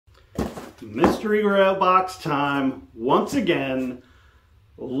Mystery Grail box time once again.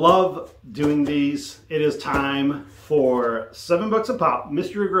 Love doing these. It is time for $7 a pop,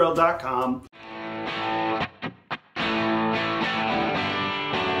 mysterygrail.com.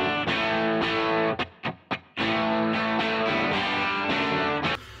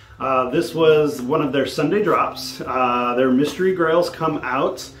 This was one of their Sunday drops. Their Mystery Grails come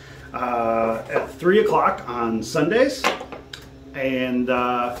out at 3 o'clock on Sundays. And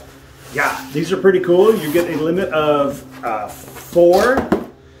yeah, these are pretty cool. You get a limit of 4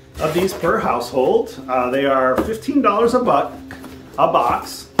 of these per household. They are $15 a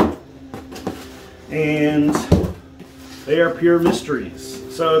box. And they are pure mysteries.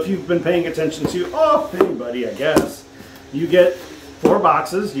 So if you've been paying attention to, anybody, I guess, you get 4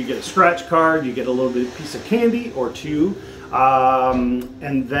 boxes, you get a scratch card, you get a little bit piece of candy or 2,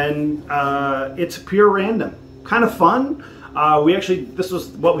 and then it's pure random. Kind of fun. This was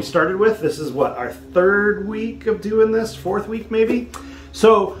what we started with. This is what, our 3rd week of doing this, 4th week maybe.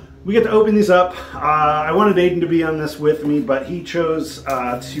 So we get to open these up. I wanted Aiden to be on this with me, but he chose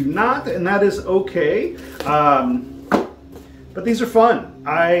to not, and that is okay. But these are fun.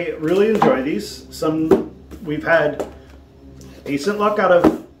 I really enjoy these. We've had decent luck out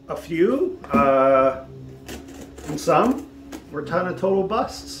of a few, and some were kind of total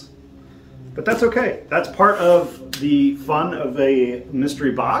busts. But that's okay. That's part of the fun of a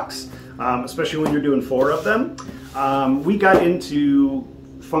mystery box, especially when you're doing 4 of them. We got into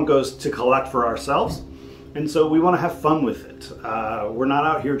Funkos to collect for ourselves, and so we want to have fun with it. We're not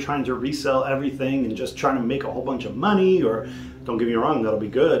out here trying to resell everything and just trying to make a whole bunch of money, or don't get me wrong, that'll be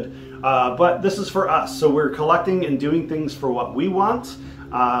good. But this is for us, so we're collecting and doing things for what we want.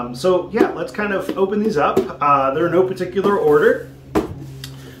 So yeah, let's kind of open these up. They're in no particular order,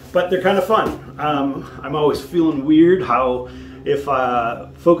 but they're kind of fun. I'm always feeling weird if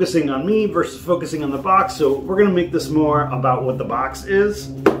focusing on me versus focusing on the box, so we're gonna make this more about what the box is.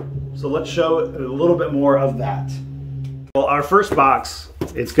 So let's show a little bit more of that. Well, our first box,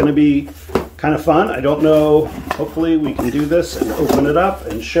 it's gonna be kind of fun. I don't know, hopefully we can do this and open it up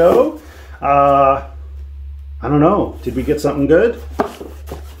and show. I don't know, did we get something good?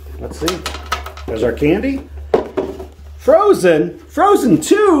 Let's see. There's our candy. Frozen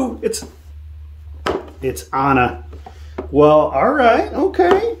 2, it's Anna. Well, all right,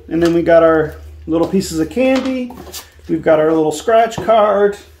 okay. And then we got our little pieces of candy. We've got our little scratch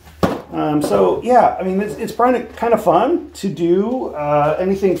card. So yeah, I mean, it's kind of fun to do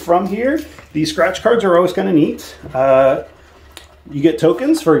anything from here. These scratch cards are always kind of neat. You get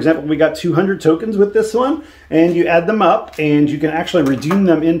tokens. For example, we got 200 tokens with this one, and you add them up, and you can actually redeem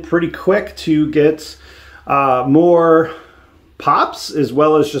them in pretty quick to get more pops, as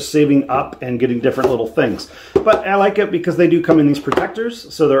well as just saving up and getting different little things. But I like it because they do come in these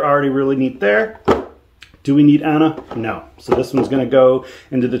protectors, so they're already really neat there. Do we need Anna? No. So this one's going to go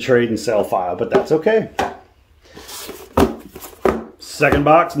into the trade and sell file, but that's okay. Second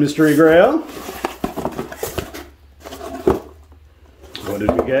box, Mystery Grail. What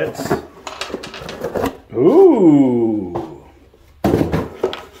did we get? Ooh,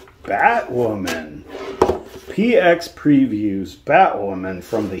 Batwoman. PX Previews Batwoman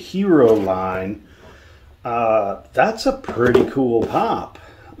from the Hero line. That's a pretty cool pop.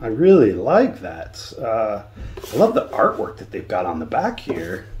 I really like that. I love the artwork that they've got on the back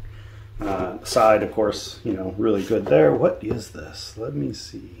here. Side, of course, you know, really good there. What is this? Let me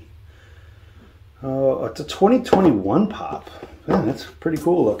see. Oh, it's a 2021 pop. Man, that's pretty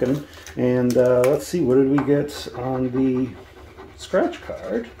cool looking. And let's see, what did we get on the scratch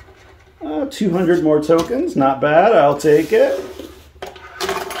card? 200 more tokens, not bad, I'll take it.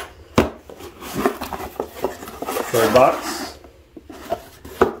 Third box.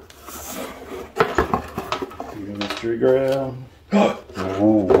 Mystery Grail.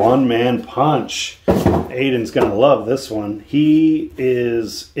 Ooh, One Man Punch. Aiden's gonna love this one. He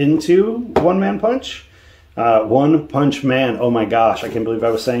is into One Man Punch. One Punch Man. Oh my gosh, I can't believe I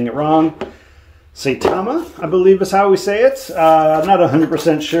was saying it wrong. Saitama, I believe is how we say it. I'm not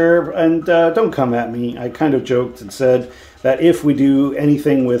 100% sure, and don't come at me. I kind of joked and said that if we do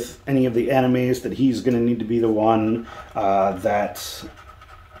anything with any of the animes, that he's going to need to be the one that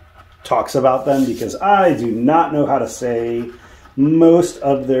talks about them, because I do not know how to say most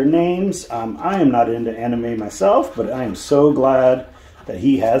of their names. I am not into anime myself, but I am so glad that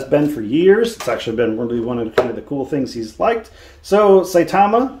he has been for years. It's actually been really one of the cool things he's liked. So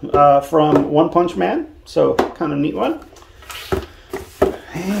Saitama from One Punch Man. So kind of neat one.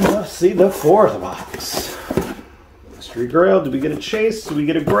 And let's see the 4th box. Mystery Grail. Did we get a chase? Did we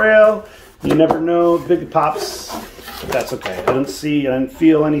get a grail? You never know. Big pops That's okay. I didn't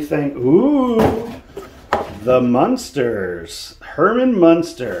feel anything. Ooh, the Munsters. Herman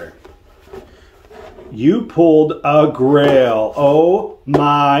Munster. You pulled a grail. Oh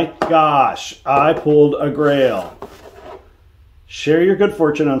my gosh. I pulled a grail. Share your good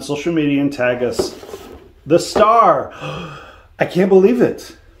fortune on social media and tag us. The star. I can't believe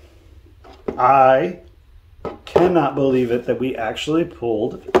it. I cannot believe it that we actually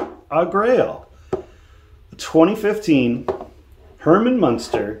pulled a grail. 2015 Herman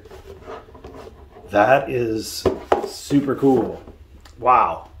Munster. That is super cool.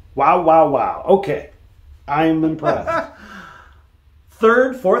 Wow. Wow, wow, wow. Okay. I'm impressed.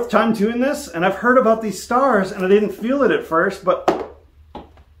 Fourth time doing this, and I've heard about these stars, and I didn't feel it at first, but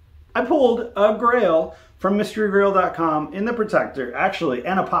I pulled a grail from mysterygrail.com in the protector, actually,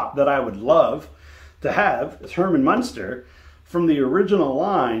 and a pop that I would love to have is Herman Munster from the original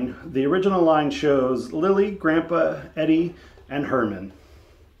line. The original line shows Lily, Grandpa, Eddie, and Herman.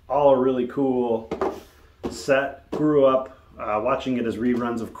 All a really cool set. Grew up watching it as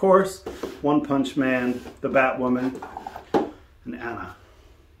reruns, of course. One Punch Man, the Batwoman, and Anna.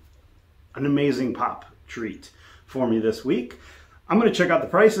 An amazing pop treat for me this week. I'm going to check out the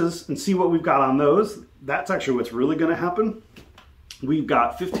prices and see what we've got on those. That's actually what's really going to happen. We've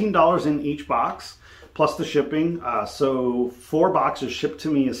got $15 in each box, plus the shipping. So 4 boxes shipped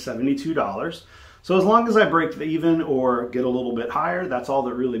to me is $72. So as long as I break even or get a little bit higher, that's all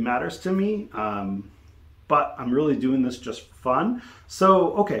that really matters to me. But I'm really doing this just for fun.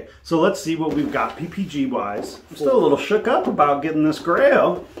 So, okay, so let's see what we've got PPG-wise. I'm still a little shook up about getting this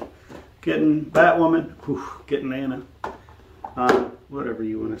grail. Getting Batwoman, getting Anna, whatever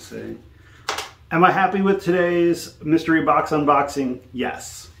you want to say. Am I happy with today's mystery box unboxing?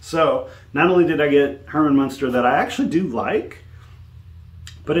 Yes. So, not only did I get Herman Munster that I actually do like,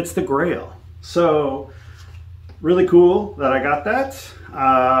 but it's the grail. So, really cool that I got that.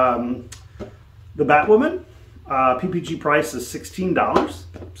 The Batwoman, PPG price is $16.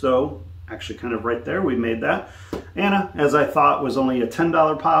 So, actually kind of right there, we made that. Anna, as I thought, was only a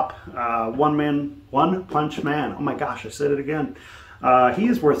 $10 pop. One Punch Man. Oh my gosh, I said it again. He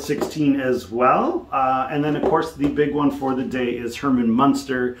is worth $16 as well. And then, of course, the big one for the day is Herman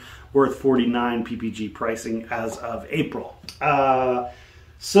Munster, worth $49 PPG pricing as of April.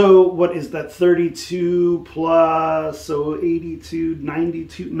 So what is that? 32 plus, so 82,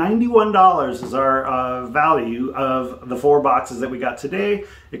 92, $91 is our value of the 4 boxes that we got today.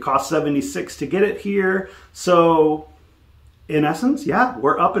 It cost $76 to get it here. So in essence, yeah,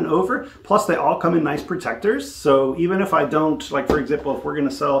 we're up and over. Plus they all come in nice protectors. So even if I don't, like for example, if we're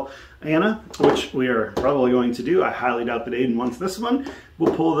gonna sell Anna, which we are probably going to do, I highly doubt that Aiden wants this one.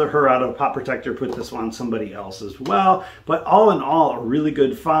 We'll pull her out of a pop protector, put this one on somebody else as well. But all in all, a really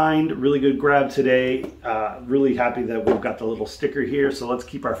good find, really good grab today. Really happy that we've got the little sticker here. So let's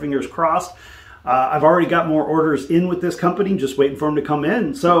keep our fingers crossed. I've already got more orders in with this company, just waiting for them to come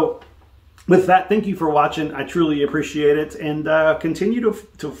in. So with that, thank you for watching. I truly appreciate it. And continue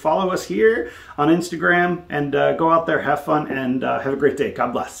to follow us here on Instagram and go out there, have fun, and have a great day.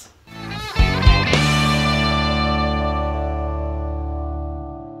 God bless.